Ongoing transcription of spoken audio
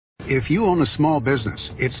If you own a small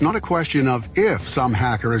business, it's not a question of if some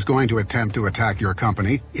hacker is going to attempt to attack your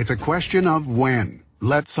company. It's a question of when.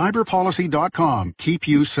 Let cyberpolicy.com keep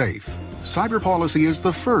you safe. CyberPolicy is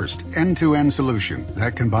the first end-to-end solution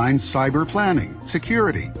that combines cyber planning,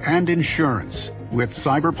 security, and insurance. With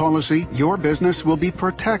CyberPolicy, your business will be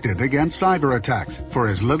protected against cyber attacks for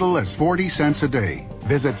as little as 40 cents a day.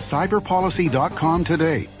 Visit cyberpolicy.com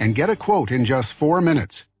today and get a quote in just 4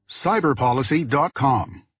 minutes.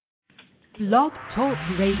 cyberpolicy.com. Blog Talk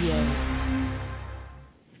Radio.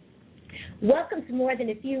 Welcome to More Than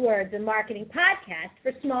a Few Words, a marketing podcast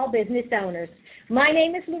for small business owners. My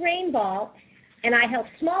name is Lorraine Ball, and I help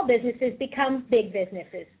small businesses become big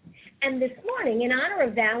businesses. And this morning, in honor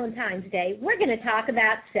of Valentine's Day, we're going to talk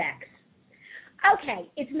about sex. Okay,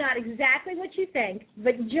 it's not exactly what you think,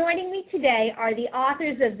 but joining me today are the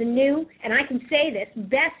authors of the new, and I can say this,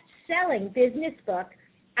 best-selling business book,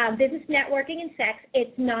 Business Networking and Sex,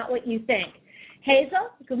 It's Not What You Think. Hazel,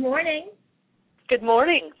 good morning. Good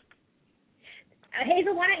morning.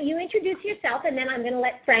 Hazel, why don't you introduce yourself, and then I'm going to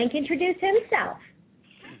let Frank introduce himself.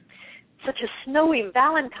 Such a snowy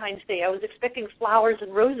Valentine's Day. I was expecting flowers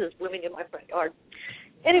and roses blooming in my front yard.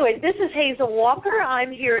 Anyway, this is Hazel Walker.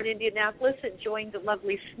 I'm here in Indianapolis enjoying the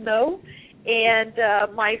lovely snow, and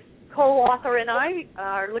my co-author and I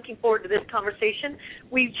are looking forward to this conversation.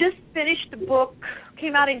 We just finished the book,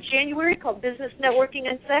 came out in January, called Business Networking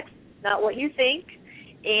and Sex, Not What You Think,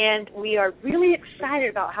 and we are really excited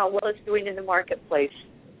about how well it's doing in the marketplace.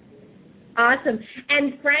 Awesome.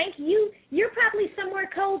 And Frank, you're probably somewhere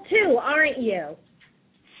cold too, aren't you?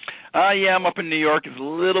 Yeah, I'm up in New York. It's a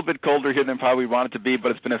little bit colder here than probably we want it to be, but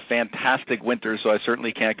it's been a fantastic winter, so I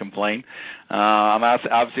certainly can't complain. I'm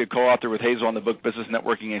obviously a co-author with Hazel on the book Business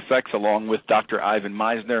Networking and Sex, along with Dr. Ivan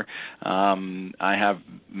Misner. I have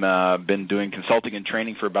been doing consulting and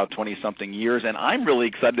training for about 20-something years, and I'm really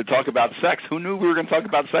excited to talk about sex. Who knew we were going to talk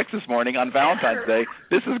about sex this morning on Valentine's Day?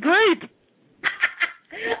 This is great.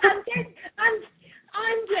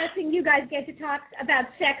 I'm guessing you guys get to talk about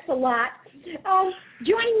sex a lot.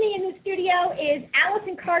 Joining me in the studio is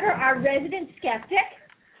Allison Carter, our resident skeptic.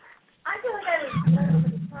 I feel like I was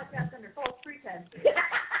this podcast under false pretense. Wait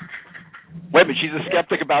a minute, she's a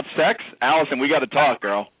skeptic about sex? Allison, we got to talk,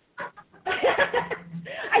 girl.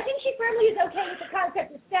 I think she firmly is okay with the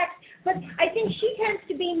concept of sex, but I think she tends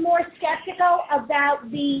to be more skeptical about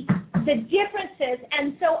the differences,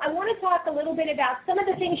 and so I want to talk a little bit about some of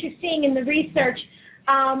the things you're seeing in the research.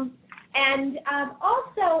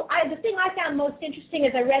 Also, the thing I found most interesting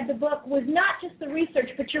as I read the book was not just the research,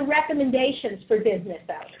 but your recommendations for business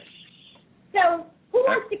owners. So who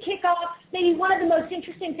wants to kick off maybe one of the most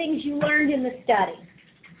interesting things you learned in the study?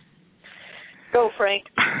 Go, Frank.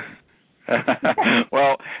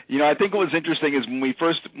 Well, I think what was interesting is when we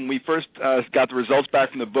first got the results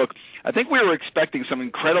back from the book, I think we were expecting some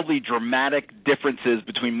incredibly dramatic differences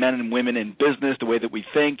between men and women in business, the way that we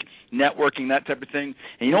think, networking, that type of thing.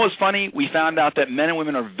 And you know what's funny? We found out that men and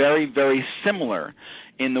women are very, very similar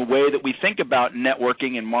in the way that we think about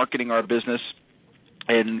networking and marketing our business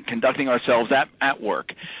and conducting ourselves at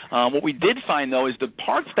work. What we did find, though, is the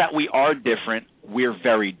parts that we are different, we're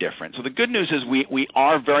very different. So the good news is we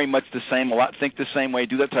are very much the same, think the same way,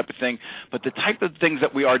 do that type of thing, but the type of things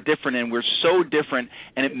that we are different in, we're so different,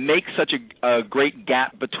 and it makes such a great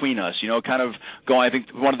gap between us. Kind of going, I think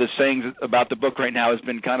one of the sayings about the book right now has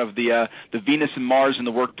been kind of the Venus and Mars in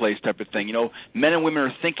the workplace type of thing. Men and women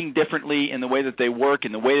are thinking differently in the way that they work,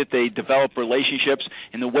 in the way that they develop relationships,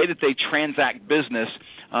 in the way that they transact business.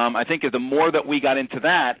 I think the more that we got into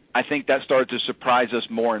that, I think that started to surprise us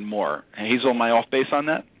more and more. Hazel, am I off base on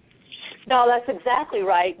that? No, that's exactly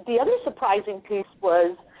right. The other surprising piece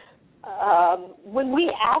was when we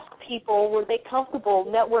asked people, were they comfortable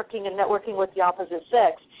networking and networking with the opposite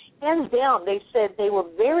sex, hands down, they said they were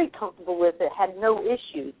very comfortable with it, had no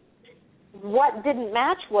issues. What didn't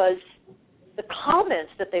match was the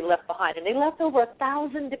comments that they left behind, and they left over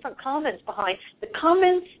 1,000 different comments behind. The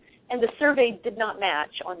comments and the survey did not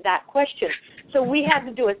match on that question. So we had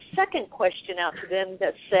to do a second question out to them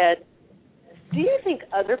that said, do you think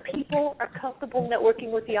other people are comfortable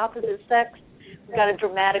networking with the opposite sex? We got a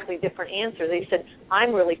dramatically different answer. They said,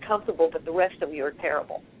 I'm really comfortable, but the rest of you are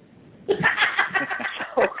terrible.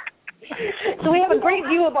 So we have a great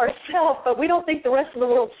view of ourselves, but we don't think the rest of the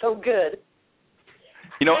world's so good.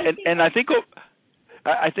 And I think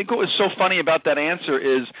what was so funny about that answer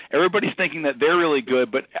is everybody's thinking that they're really good,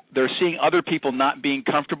 but they're seeing other people not being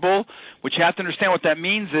comfortable, which you have to understand what that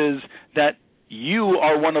means is that you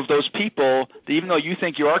are one of those people that even though you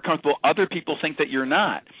think you are comfortable, other people think that you're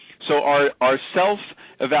not. So our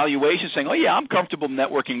self-evaluation saying, oh, yeah, I'm comfortable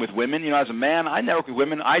networking with women. As a man, I network with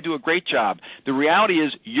women. I do a great job. The reality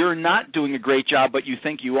is you're not doing a great job, but you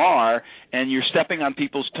think you are, and you're stepping on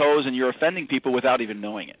people's toes and you're offending people without even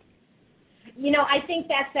knowing it. I think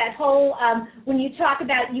that's that whole, when you talk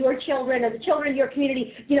about your children or the children in your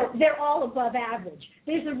community, they're all above average.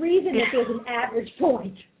 There's a reason that there's an average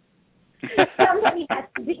point. Somebody has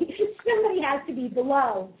to be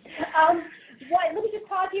below. Let me just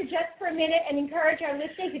pause here just for a minute and encourage our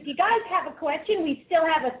listeners. If you guys have a question, we still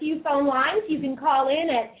have a few phone lines. You can call in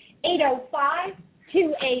at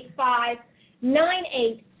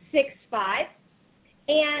 805-285-9865.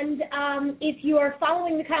 And if you're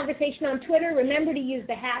following the conversation on Twitter, remember to use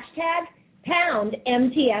the hashtag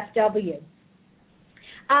 #MTFW.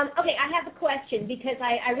 Okay, I have a question because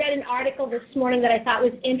I read an article this morning that I thought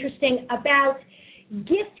was interesting about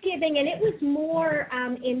gift giving, and it was more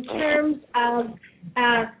in terms of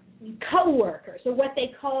co-workers, or what they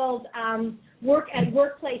called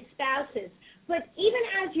workplace spouses. But even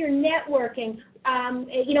as you're networking,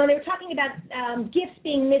 they were talking about gifts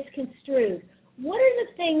being misconstrued. What are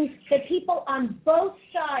the things that people on both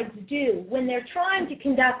sides do when they're trying to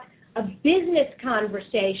conduct a business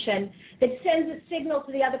conversation that sends a signal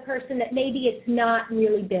to the other person that maybe it's not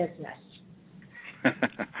really business?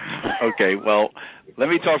 Okay, well, let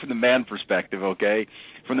me talk from the man perspective, okay?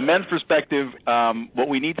 From the men's perspective, what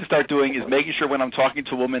we need to start doing is making sure when I'm talking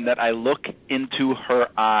to a woman that I look into her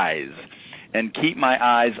eyes and keep my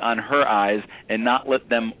eyes on her eyes and not let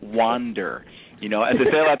them wander. As I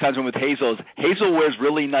say a lot of times when with Hazel wears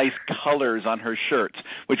really nice colors on her shirts,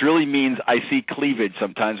 which really means I see cleavage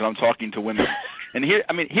sometimes when I'm talking to women. And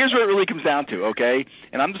here's what it really comes down to, okay?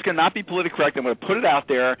 And I'm just going to not be politically correct. I'm going to put it out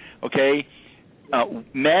there, okay?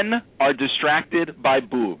 Men are distracted by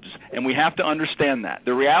boobs, and we have to understand that.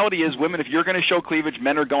 The reality is, women, if you're going to show cleavage,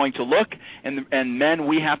 men are going to look, and men,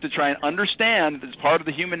 we have to try and understand that it's part of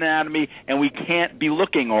the human anatomy, and we can't be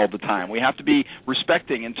looking all the time. We have to be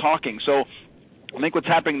respecting and talking. So I think what's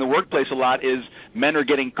happening in the workplace a lot is men are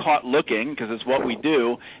getting caught looking because it's what we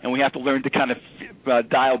do, and we have to learn to kind of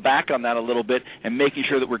dial back on that a little bit and making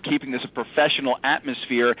sure that we're keeping this a professional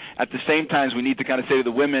atmosphere. At the same time, we need to kind of say to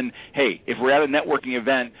the women, hey, if we're at a networking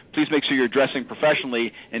event, please make sure you're dressing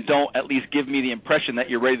professionally and don't at least give me the impression that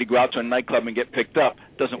you're ready to go out to a nightclub and get picked up.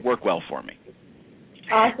 It doesn't work well for me.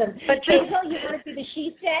 Awesome. But Hazel, you want to do the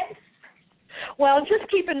she said? Well,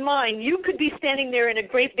 just keep in mind, you could be standing there in a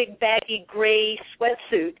great big baggy gray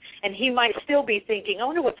sweatsuit, and he might still be thinking, I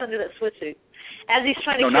wonder what's under that sweatsuit, as he's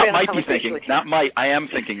trying to carry on a conversation with you. Not might. I am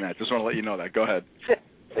thinking that. Just want to let you know that. Go ahead.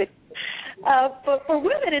 For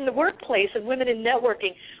women in the workplace and women in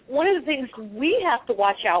networking, one of the things we have to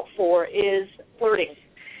watch out for is flirting.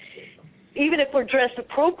 Even if we're dressed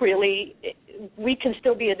appropriately, we can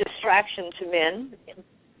still be a distraction to men,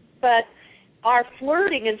 but our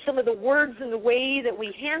flirting and some of the words and the way that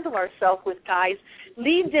we handle ourselves with guys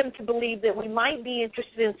lead them to believe that we might be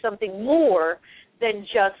interested in something more than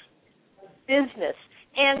just business.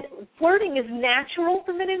 And flirting is natural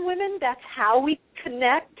for men and women. That's how we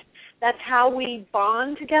connect. That's how we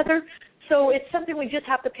bond together. So it's something we just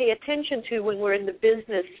have to pay attention to when we're in the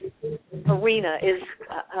business arena, is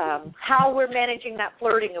how we're managing that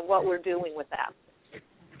flirting and what we're doing with that.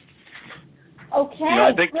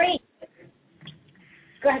 Okay, great.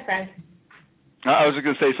 Go ahead, Frank. I was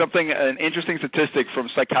going to say an interesting statistic from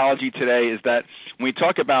Psychology Today is that when we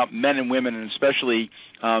talk about men and women, and especially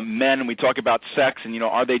men, and we talk about sex, and,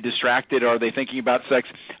 are they distracted, or are they thinking about sex?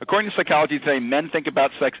 According to Psychology Today, men think about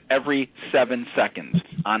sex every 7 seconds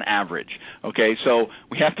on average. Okay, so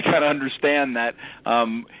we have to kind of understand that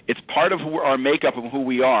it's part of our makeup of who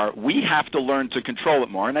we are. We have to learn to control it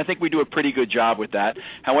more, and I think we do a pretty good job with that.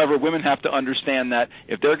 However, women have to understand that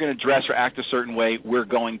if they're going to dress or act a certain way, we're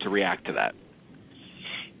going to react to that.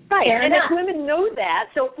 Right, and if women know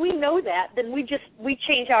that, so if we know that, then we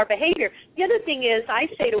change our behavior. The other thing is, I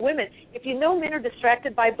say to women, if you know men are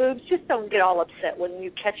distracted by boobs, just don't get all upset when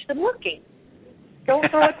you catch them looking. Don't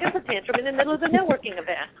throw a temper tantrum in the middle of the networking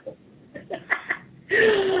event.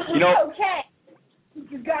 Okay.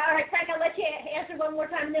 All right, Frank, I'll let you answer one more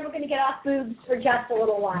time, and then we're going to get off boobs for just a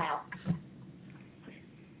little while.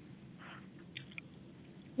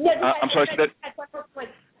 I'm sorry,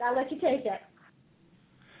 I'll let you take it.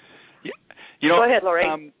 Go ahead,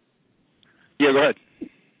 Lorraine. Yeah, go ahead.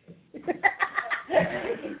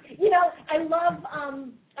 I love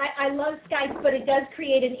Skype, but it does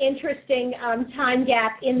create an interesting time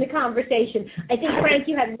gap in the conversation. I think, Frank,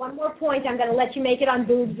 you had one more point. I'm going to let you make it on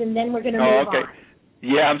boobs, and then we're going to move on.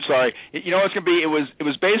 Yeah, I'm sorry. You know what it's going to be? It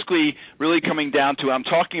was basically really coming down to, I'm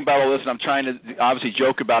talking about all this and I'm trying to obviously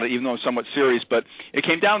joke about it even though it's somewhat serious, but it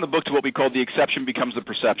came down in the book to what we call the exception becomes the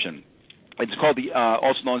perception. It's called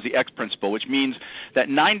also known as the X principle, which means that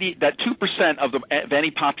 2% of any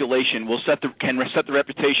population can set the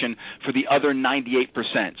reputation for the other 98%.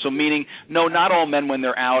 So meaning, no, not all men when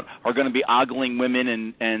they're out are going to be ogling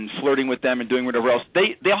women and flirting with them and doing whatever else.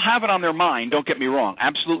 They'll have it on their mind. Don't get me wrong.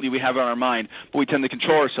 Absolutely, we have it on our mind, but we tend to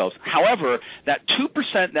control ourselves. However, that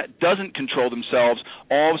 2% that doesn't control themselves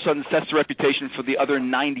all of a sudden sets the reputation for the other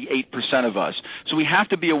 98% of us. So we have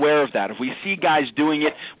to be aware of that. If we see guys doing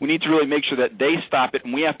it, we need to really make sure that they stop it,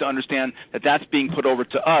 and we have to understand that that's being put over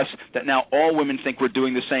to us, that now all women think we're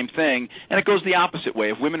doing the same thing, and it goes the opposite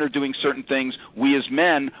way. If women are doing certain things, we as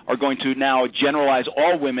men are going to now generalize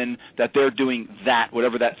all women that they're doing that,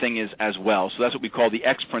 whatever that thing is, as well. So that's what we call the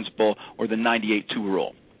X principle or the 98-2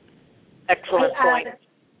 rule. Excellent point.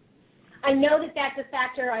 I know that that's a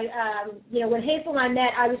factor. When Hazel and I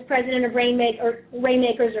met, I was president of Rainmakers,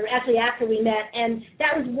 or actually after we met, and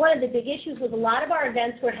that was one of the big issues. Was a lot of our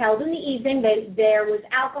events were held in the evening. There was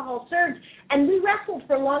alcohol served, and we wrestled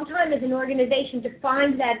for a long time as an organization to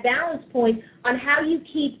find that balance point on how you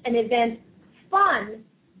keep an event fun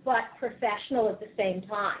but professional at the same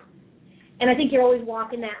time. And I think you're always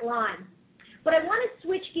walking that line. But I want to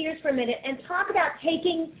switch gears for a minute and talk about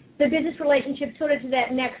taking the business relationship sort of to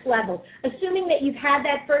that next level. Assuming that you've had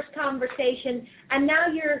that first conversation and now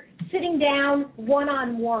you're sitting down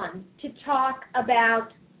one-on-one to talk about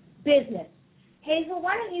business. Hazel,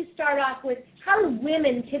 why don't you start off with how do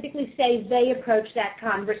women typically say they approach that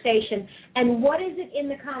conversation, and what is it in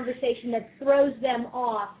the conversation that throws them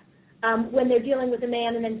off when they're dealing with a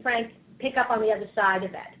man, and then Frank, pick up on the other side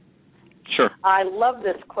of it? Sure. I love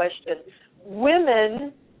this question.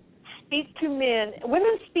 Women speak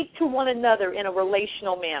to one another in a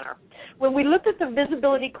relational manner. When we looked at the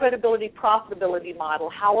visibility, credibility, profitability model,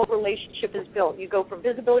 how a relationship is built, you go from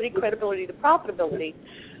visibility, credibility to profitability.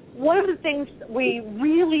 One of the things we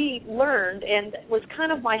really learned, and was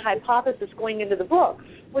kind of my hypothesis going into the book,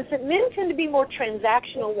 was that men tend to be more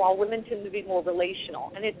transactional while women tend to be more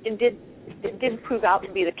relational. And it did prove out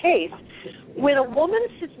to be the case. When a woman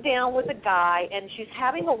sits down with a guy and she's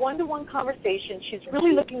having a one-to-one conversation, she's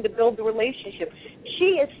really looking to build the relationship.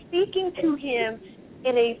 She is speaking to him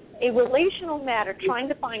in a relational manner, trying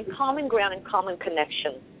to find common ground and common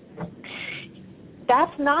connection.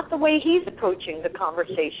 That's not the way he's approaching the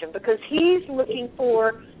conversation, because he's looking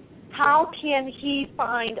for how can he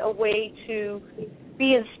find a way to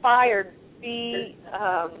be inspired, be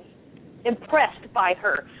impressed by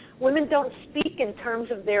her. Women don't speak in terms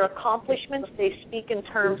of their accomplishments. They speak in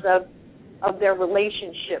terms of their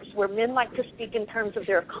relationships, where men like to speak in terms of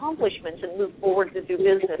their accomplishments and move forward to do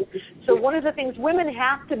business. So one of the things women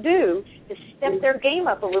have to do is step their game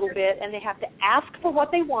up a little bit, and they have to ask for what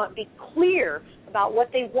they want, be clear about what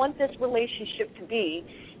they want this relationship to be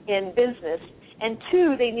in business. And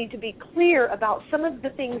two, they need to be clear about some of the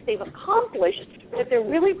things they've accomplished that they're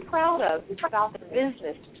really proud of about the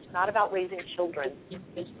business, not about raising children.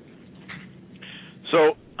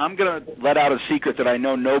 So I'm going to let out a secret that I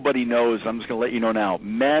know nobody knows. I'm just going to let you know now.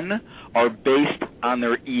 Men are based on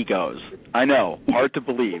their egos. I know, hard to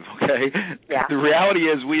believe, okay? Yeah. The reality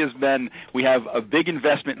is we as men, we have a big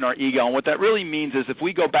investment in our ego, and what that really means is if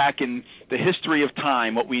we go back in the history of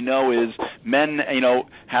time, what we know is men,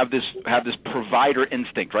 have this provider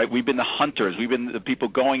instinct, right? We've been the hunters. We've been the people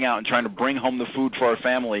going out and trying to bring home the food for our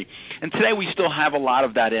family. And today we still have a lot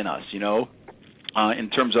of that in us, in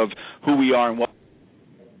terms of who we are and what.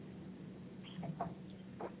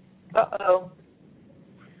 Uh-oh.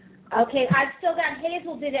 Okay, I've still got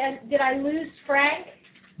Hazel. Did I lose Frank?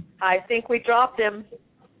 I think we dropped him.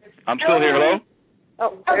 I'm still here. Hello?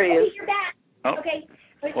 Oh, there he is. You're back. Oh. Okay.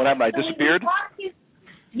 What happened? I disappeared?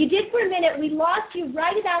 You did for a minute. We lost you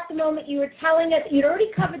right about the moment you were telling us. You'd already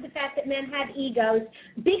covered the fact that men had egos.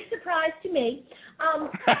 Big surprise to me.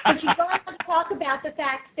 But you go on to talk about the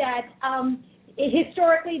fact that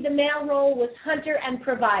historically the male role was hunter and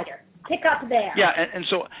provider. Pick up there. Yeah, and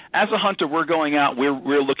so as a hunter, we're going out.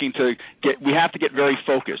 We're looking to we have to get very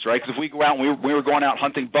focused, right? Because if we go out and we were going out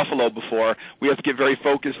hunting buffalo before, we have to get very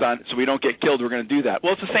focused on so we don't get killed. We're going to do that.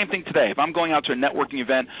 Well, it's the same thing today. If I'm going out to a networking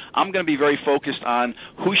event, I'm going to be very focused on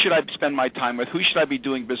who should I spend my time with, who should I be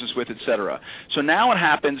doing business with, etc. So now what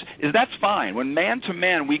happens is that's fine. When man to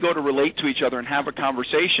man we go to relate to each other and have a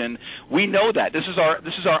conversation, we know that this is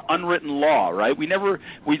our unwritten law, right? We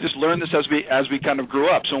just learned this as we kind of grew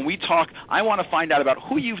up. So when we talk, I want to find out about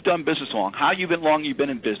who you've done business long, how long you've been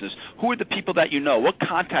in business, who are the people that you know, what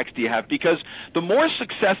contacts do you have, because the more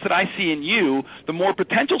success that I see in you, the more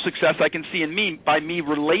potential success I can see in me by me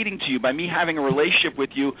relating to you, by me having a relationship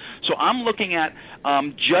with you. So I'm looking at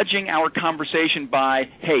judging our conversation by,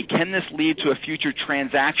 hey, can this lead to a future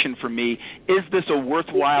transaction for me? Is this a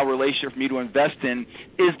worthwhile relationship for me to invest in?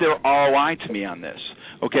 Is there ROI to me on this?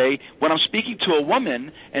 Okay, when I'm speaking to a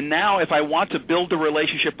woman, and now if I want to build a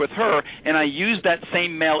relationship with her, and I use that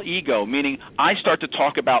same male ego, meaning I start to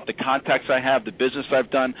talk about the contacts I have, the business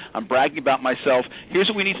I've done, I'm bragging about myself. Here's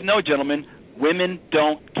what we need to know, gentlemen. Women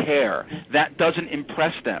don't care. That doesn't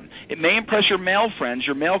impress them. It may impress your male friends,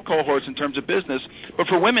 your male cohorts in terms of business, but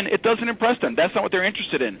for women, it doesn't impress them. That's not what they're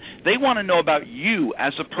interested in. They want to know about you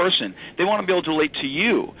as a person. They want to be able to relate to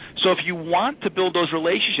you. So if you want to build those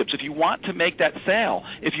relationships, if you want to make that sale,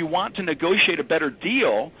 if you want to negotiate a better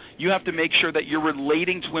deal, you have to make sure that you're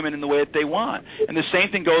relating to women in the way that they want. And the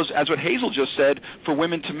same thing goes as what Hazel just said for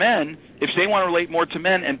women to men. If they want to relate more to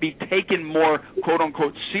men and be taken more,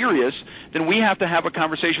 quote-unquote, serious, then we have to have a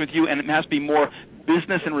conversation with you, and it has to be more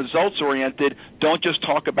business and results-oriented. Don't just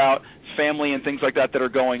talk about family and things like that are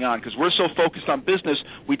going on, because we're so focused on business,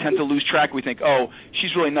 we tend to lose track. We think, oh,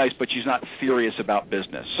 she's really nice, but she's not serious about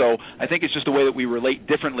business. So I think it's just the way that we relate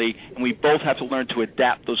differently, and we both have to learn to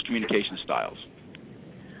adapt those communication styles.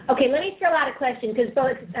 Okay, let me throw out a question, because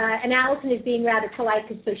both, and Allison is being rather polite,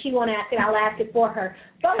 so she won't ask it, I'll ask it for her.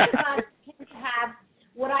 Both of us tend to have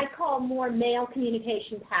what I call more male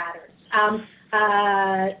communication patterns.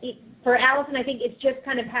 For Allison, I think it's just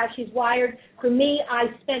kind of how she's wired. For me, I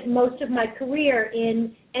spent most of my career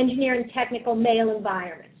in engineering technical male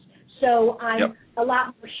environments. So I'm a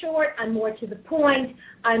lot more short, I'm more to the point,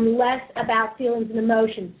 I'm less about feelings and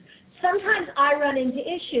emotions. Sometimes I run into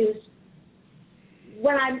issues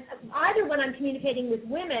when I'm communicating with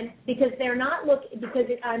women because they're not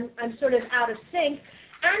I'm sort of out of sync,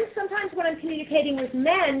 and sometimes when I'm communicating with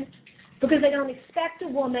men because I don't expect a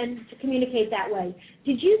woman to communicate that way.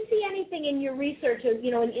 Did you see anything in your research, in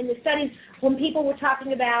the studies, when people were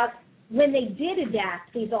talking about when they did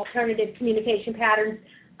adapt these alternative communication patterns,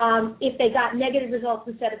 if they got negative results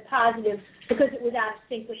instead of positive because it was out of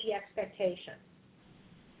sync with the expectation?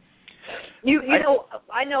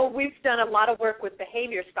 I know we've done a lot of work with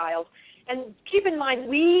behavior styles, and keep in mind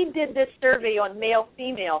we did this survey on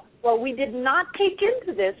male-female. Well, we did not take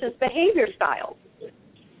into this as behavior styles.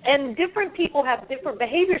 And different people have different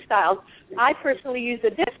behavior styles. I personally use a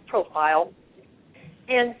DISC profile,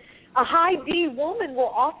 and a high D woman will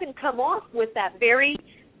often come off with that very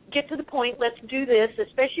get to the point, let's do this,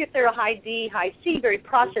 especially if they're a high D, high C, very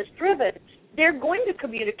process-driven. They're going to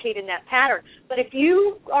communicate in that pattern. But if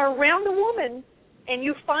you are around a woman and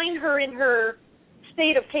you find her in her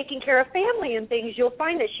state of taking care of family and things, you'll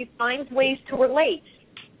find that she finds ways to relate.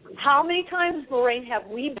 How many times, Lorraine, have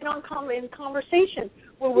we been in conversation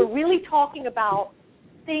where we're really talking about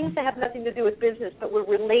things that have nothing to do with business, but we're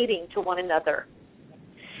relating to one another?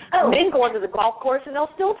 Men go onto the golf course and they'll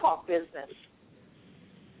still talk business.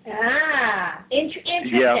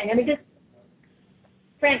 Interesting. Yeah. I mean,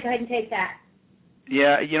 Frank, go ahead and take that.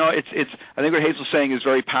 Yeah, it's. I think what Hazel's saying is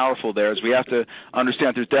very powerful. There is we have to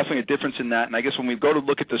understand there's definitely a difference in that. And I guess when we go to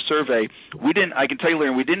look at the survey, I can tell you,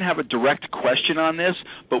 Larry, we didn't have a direct question on this,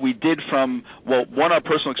 but we did from one, our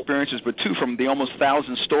personal experiences, but two, from the almost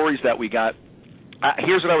 1,000 stories that we got.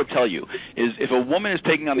 Here's what I would tell you, is if a woman is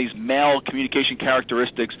taking on these male communication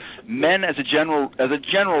characteristics, men as a general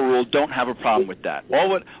rule don't have a problem with that.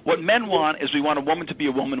 What men want is we want a woman to be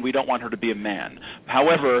a woman, we don't want her to be a man.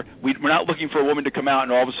 However, we're not looking for a woman to come out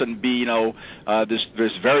and all of a sudden be,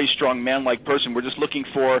 this very strong man-like person. We're just looking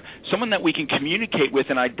for someone that we can communicate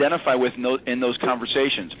with and identify with in those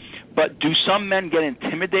conversations. But do some men get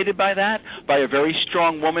intimidated by that, by a very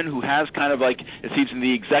strong woman who has kind of like, it seems in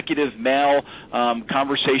the executive male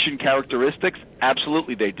conversation characteristics?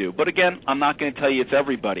 Absolutely they do. But again, I'm not going to tell you it's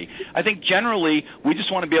everybody. I think generally we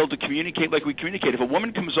just want to be able to communicate like we communicate. If a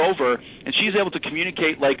woman comes over and she's able to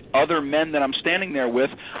communicate like other men that I'm standing there with,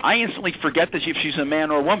 I instantly forget that if she's a man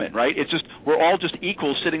or a woman, right? It's just we're all just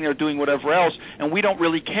equals sitting there doing whatever else, and we don't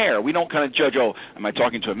really care. We don't kind of judge, am I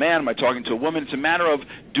talking to a man? Am I talking to a woman? It's a matter of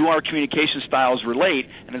do our communication styles relate,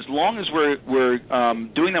 and as long as we're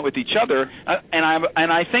doing that with each other, and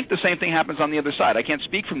I think the same thing happens on the other side. I can't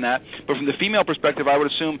speak from that, but from the female perspective, I would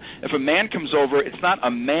assume if a man comes over, it's not a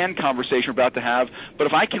man conversation we're about to have, but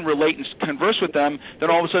if I can relate and converse with them, then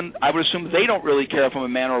all of a sudden I would assume they don't really care if I'm a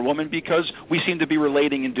man or a woman because we seem to be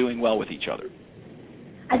relating and doing well with each other.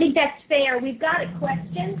 I think that's fair. We've got a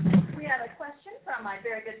question. We have a question from my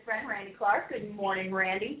very good friend, Randy Clark. Good morning,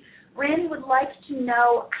 Randy. Randy would like to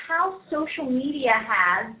know how social media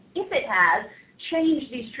has, if it has,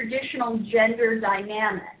 changed these traditional gender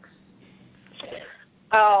dynamics.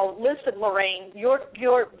 Oh, listen, Lorraine,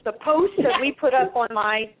 the post that we put up on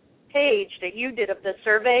my page that you did of the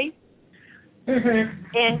survey,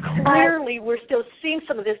 and clearly we're still seeing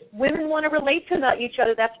some of this. Women want to relate to each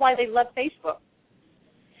other. That's why they love Facebook.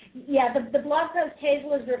 Yeah, the blog post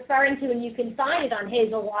Hazel is referring to, and you can find it on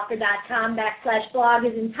hazelwalker.com/blog,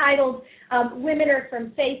 is entitled Women Are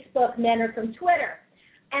from Facebook, Men Are from Twitter.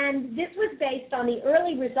 And this was based on the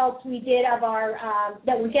early results we did of our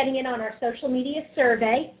that we're getting in on our social media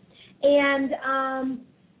survey. And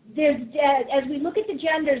as we look at the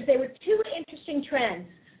genders, there were two interesting trends.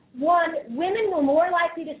 One, women were more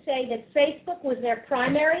likely to say that Facebook was their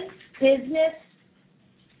primary business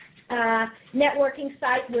networking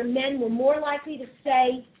site, where men were more likely to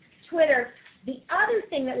say Twitter. The other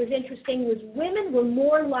thing that was interesting was women were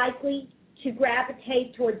more likely to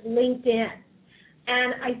gravitate towards LinkedIn.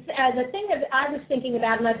 And the thing that I was thinking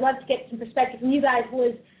about, and I'd love to get some perspective from you guys,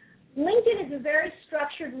 was LinkedIn is a very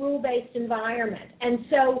structured, rule-based environment. And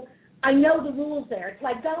so I know the rules there. It's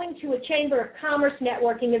like going to a Chamber of Commerce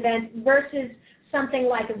networking event versus something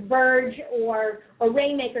like a Verge or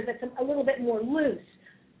Rainmakers that's a little bit more loose.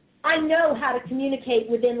 I know how to communicate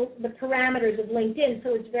within the parameters of LinkedIn,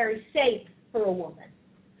 so it's very safe for a woman.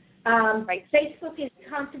 Right. Facebook is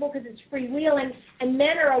comfortable because it's freewheeling, and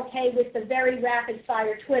men are okay with the very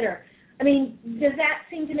rapid-fire Twitter. I mean, does that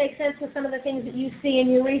seem to make sense with some of the things that you see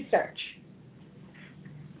in your research?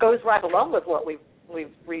 Goes right along with what we've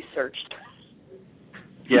researched.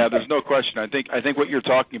 Yeah, there's no question. I think what you're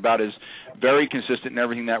talking about is very consistent in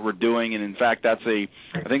everything that we're doing, and in fact, that's an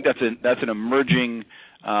emerging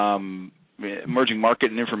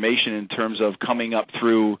market and information in terms of coming up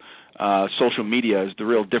through social media, is the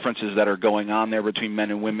real differences that are going on there between men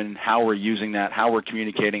and women, how we're using that, how we're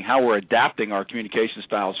communicating, how we're adapting our communication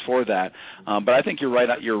styles for that. But I think you're right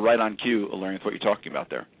on cue, Larry, with what you're talking about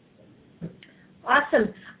there.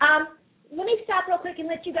 Awesome. Let me stop real quick and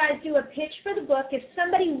let you guys do a pitch for the book. If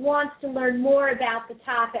somebody wants to learn more about the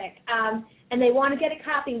topic and they want to get a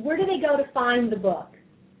copy, where do they go to find the book?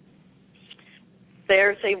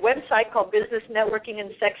 There's a website called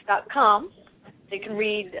businessnetworkingandsex.com. They can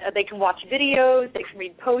read, they can watch videos, they can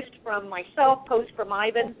read posts from myself, posts from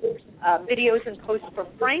Ivan, videos and posts from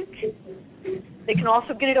Frank. They can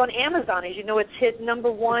also get it on Amazon. As you know, it's hit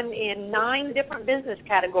 #1 in 9 different business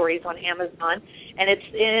categories on Amazon, and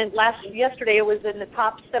yesterday it was in the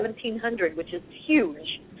top 1,700, which is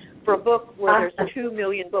huge for a book where there's 2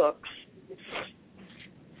 million books.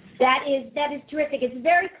 That is terrific. It's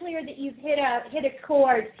very clear that you've hit a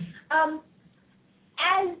chord.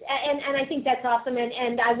 And I think that's awesome,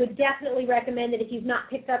 and I would definitely recommend that if you've not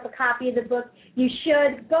picked up a copy of the book, you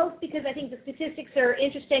should, both because I think the statistics are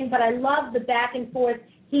interesting, but I love the back and forth,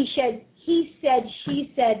 he said, she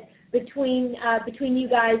said, between you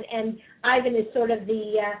guys, and Ivan is sort of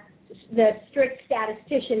the strict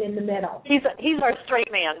statistician in the middle. He's our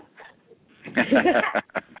straight man.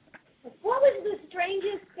 What was the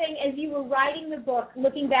strangest thing as you were writing the book,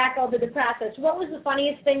 looking back over the process? What was the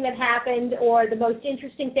funniest thing that happened, or the most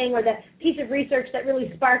interesting thing, or the piece of research that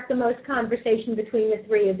really sparked the most conversation between the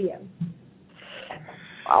three of you?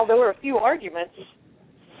 Well, there were a few arguments.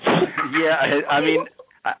 Yeah, I mean,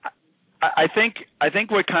 I think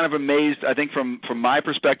what kind of amazed, I think from my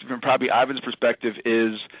perspective and probably Ivan's perspective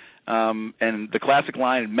is, and the classic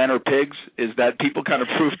line, men are pigs, is that people kind of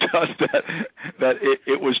proved to us that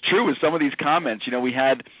it was true with some of these comments. You know, we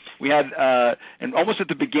had and almost at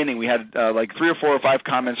the beginning, we had like 3 or 4 or 5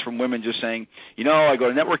 comments from women just saying, you know, I go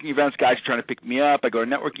to networking events, guys are trying to pick me up. I go to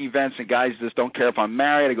networking events, and guys just don't care if I'm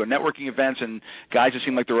married. I go to networking events, and guys just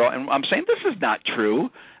seem like they're all, and I'm saying this is not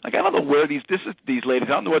true. Like, I don't know where these ladies,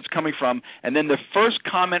 I don't know where it's coming from. And then the first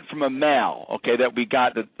comment from a male, okay, that we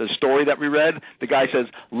got, the story that we read, the guy says,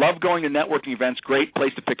 love going to networking events, great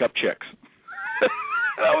place to pick up chicks.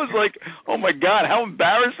 I was like, oh, my God, how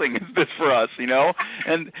embarrassing is this for us, you know?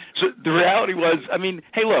 And so the reality was, I mean,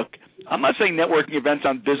 hey, look, I'm not saying networking events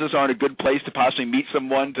on business aren't a good place to possibly meet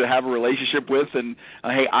someone to have a relationship with. And,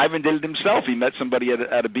 hey, Ivan did it himself. He met somebody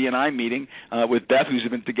at a BNI meeting with Beth, who's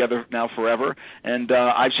been together now forever. And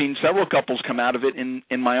I've seen several couples come out of it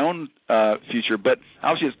in my own future. But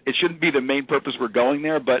obviously it shouldn't be the main purpose we're going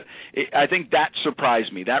there. But I think that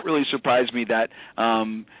surprised me. That really surprised me that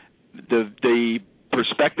the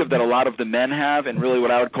perspective that a lot of the men have, and really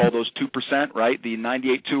what I would call those 2%, right? The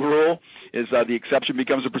 98-2 rule is the exception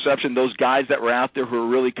becomes a perception. Those guys that were out there who were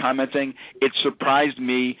really commenting, it surprised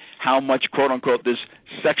me how much, quote unquote, this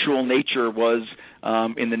sexual nature was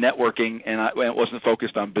in the networking, and it wasn't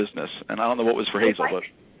focused on business. And I don't know what was for Hazel, but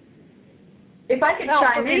if I could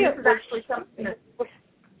chime in, this is actually something that.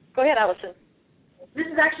 Go ahead, Allison. This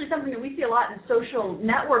is actually something that we see a lot in social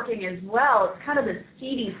networking as well. It's kind of the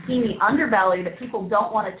seedy, steamy underbelly that people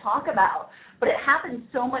don't want to talk about. But it happens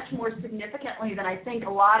so much more significantly than I think a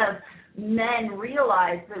lot of men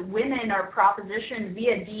realize, that women are propositioned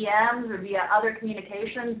via DMs or via other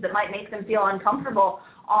communications that might make them feel uncomfortable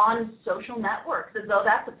on social networks, as though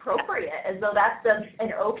that's appropriate, as though that's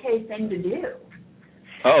an okay thing to do.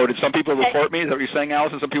 Oh, did some people report me? Is that what you're saying,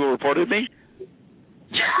 Allison? Some people reported me?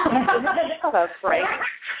 That's right.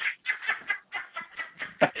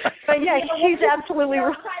 But yeah, she's absolutely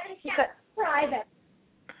right. Private.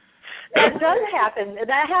 That does happen.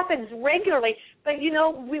 That happens regularly. But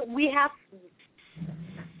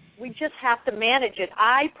we just have to manage it.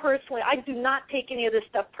 I do not take any of this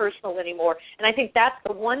stuff personal anymore, and I think that's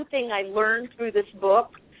the one thing I learned through this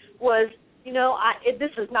book was,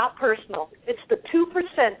 this is not personal. It's the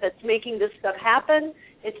 2% that's making this stuff happen.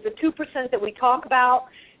 It's the 2% that we talk about.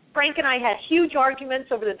 Frank and I had huge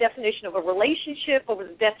arguments over the definition of a relationship, over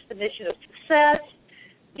the definition of success.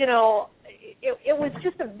 It was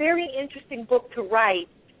just a very interesting book to write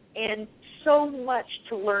and so much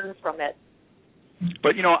to learn from it.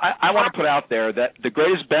 But, I want to put out there that the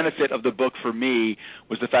greatest benefit of the book for me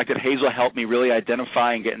was the fact that Hazel helped me really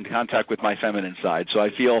identify and get in contact with my feminine side. So I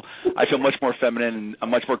feel much more feminine, and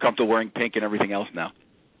I'm much more comfortable wearing pink and everything else now.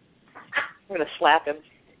 I'm going to slap him.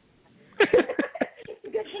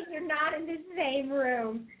 Good thing you're not in the same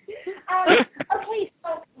room. Okay,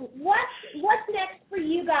 so what's next for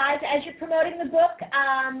you guys as you're promoting the book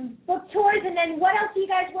tours, and then what else are you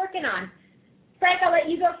guys working on? Frank, I'll let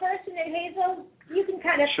you go first, and then Hazel, you can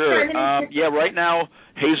kind of Sure. chime in. Right now,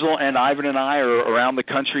 Hazel and Ivan and I are around the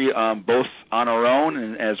country, both on our own,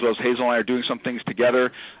 and as well as Hazel and I are doing some things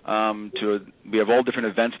together. We have all different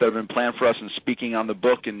events that have been planned for us, and speaking on the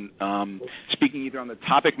book, and speaking either on the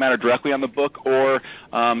topic matter directly on the book, or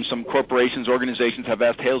some corporations, organizations have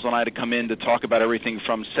asked Hazel and I to come in to talk about everything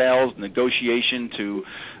from sales, negotiation, to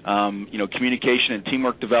communication and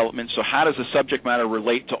teamwork development. So how does the subject matter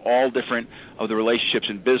relate to all different of the relationships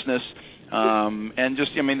in business?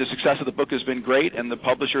 The success of the book has been great, and the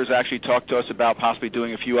publisher has actually talked to us about possibly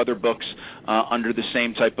doing a few other books under the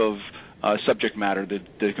same type of subject matter,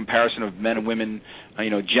 the comparison of men and women,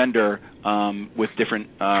 gender, with different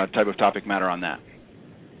type of topic matter on that.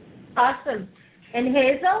 Awesome. And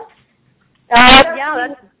Hazel? That's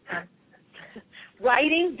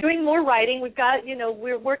writing, doing more writing. We've got,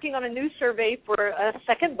 we're working on a new survey for a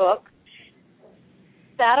second book.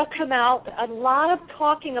 That'll come out. A lot of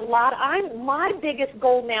talking, my biggest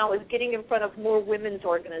goal now is getting in front of more women's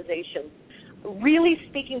organizations, really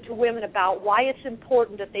speaking to women about why it's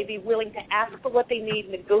important that they be willing to ask for what they need,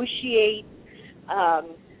 negotiate,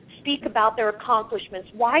 speak about their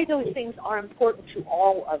accomplishments, why those things are important to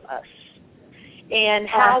all of us, and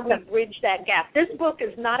how we bridge that gap. This book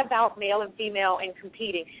is not about male and female and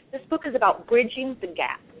competing. This book is about bridging the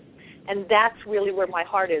gap, and that's really where my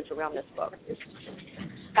heart is around this book.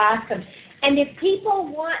 Awesome. And if people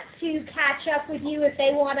want to catch up with you, if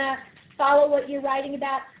they want to follow what you're writing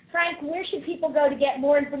about, Frank, where should people go to get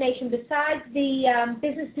more information besides the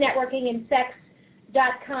business networking and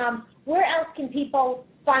sex.com? Where else can people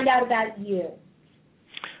find out about you?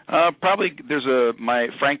 Probably there's my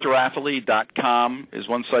frankdirafoli.com is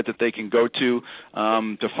one site that they can go to.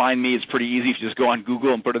 To find me, it's pretty easy. If you just go on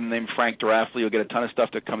Google and put in the name Frank Dirafoli, you'll get a ton of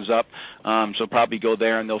stuff that comes up. So probably go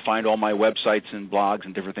there, and they'll find all my websites and blogs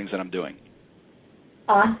and different things that I'm doing.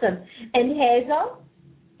 Awesome. And Hazel?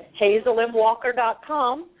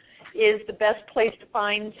 HazelMWalker.com is the best place to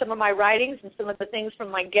find some of my writings and some of the things from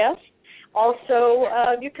my guests. Also,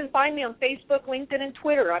 you can find me on Facebook, LinkedIn, and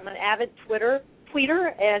Twitter. I'm an avid tweeter,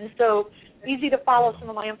 and so easy to follow some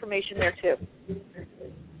of my information there, too.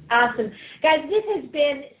 Awesome. Guys, this has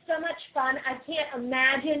been so much fun. I can't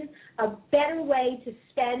imagine a better way to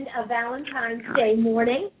spend a Valentine's Day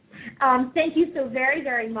morning. Thank you so very,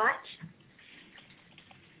 very much.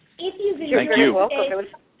 If you've enjoyed You're very welcome. It was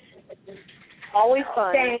always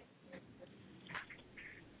fun. Thanks.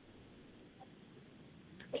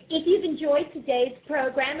 If you've enjoyed today's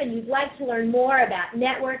program and you'd like to learn more about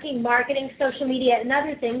networking, marketing, social media, and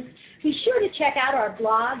other things, be sure to check out our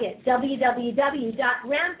blog at www.roundpeg.biz.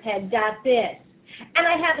 And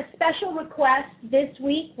I have a special request this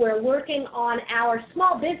week. We're working on our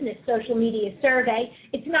small business social media survey.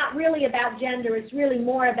 It's not really about gender. It's really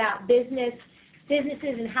more about businesses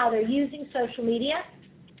and how they're using social media.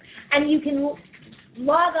 And you can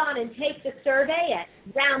log on and take the survey at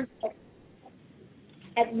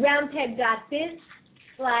roundpeg.biz.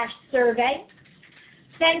 /survey.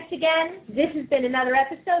 Thanks again. This has been another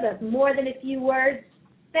episode of More Than a Few Words.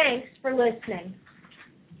 Thanks for listening.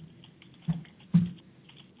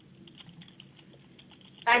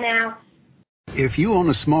 Bye now. If you own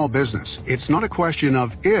a small business, it's not a question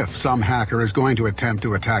of if some hacker is going to attempt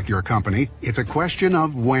to attack your company. It's a question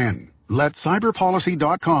of when. Let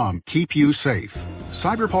cyberpolicy.com keep you safe.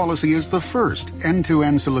 CyberPolicy is the first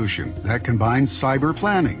end-to-end solution that combines cyber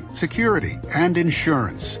planning, security, and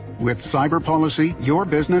insurance. With CyberPolicy, your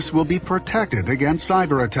business will be protected against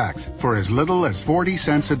cyber attacks for as little as 40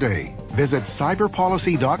 cents a day. Visit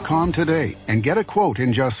cyberpolicy.com today and get a quote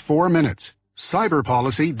in just 4 minutes.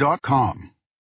 cyberpolicy.com.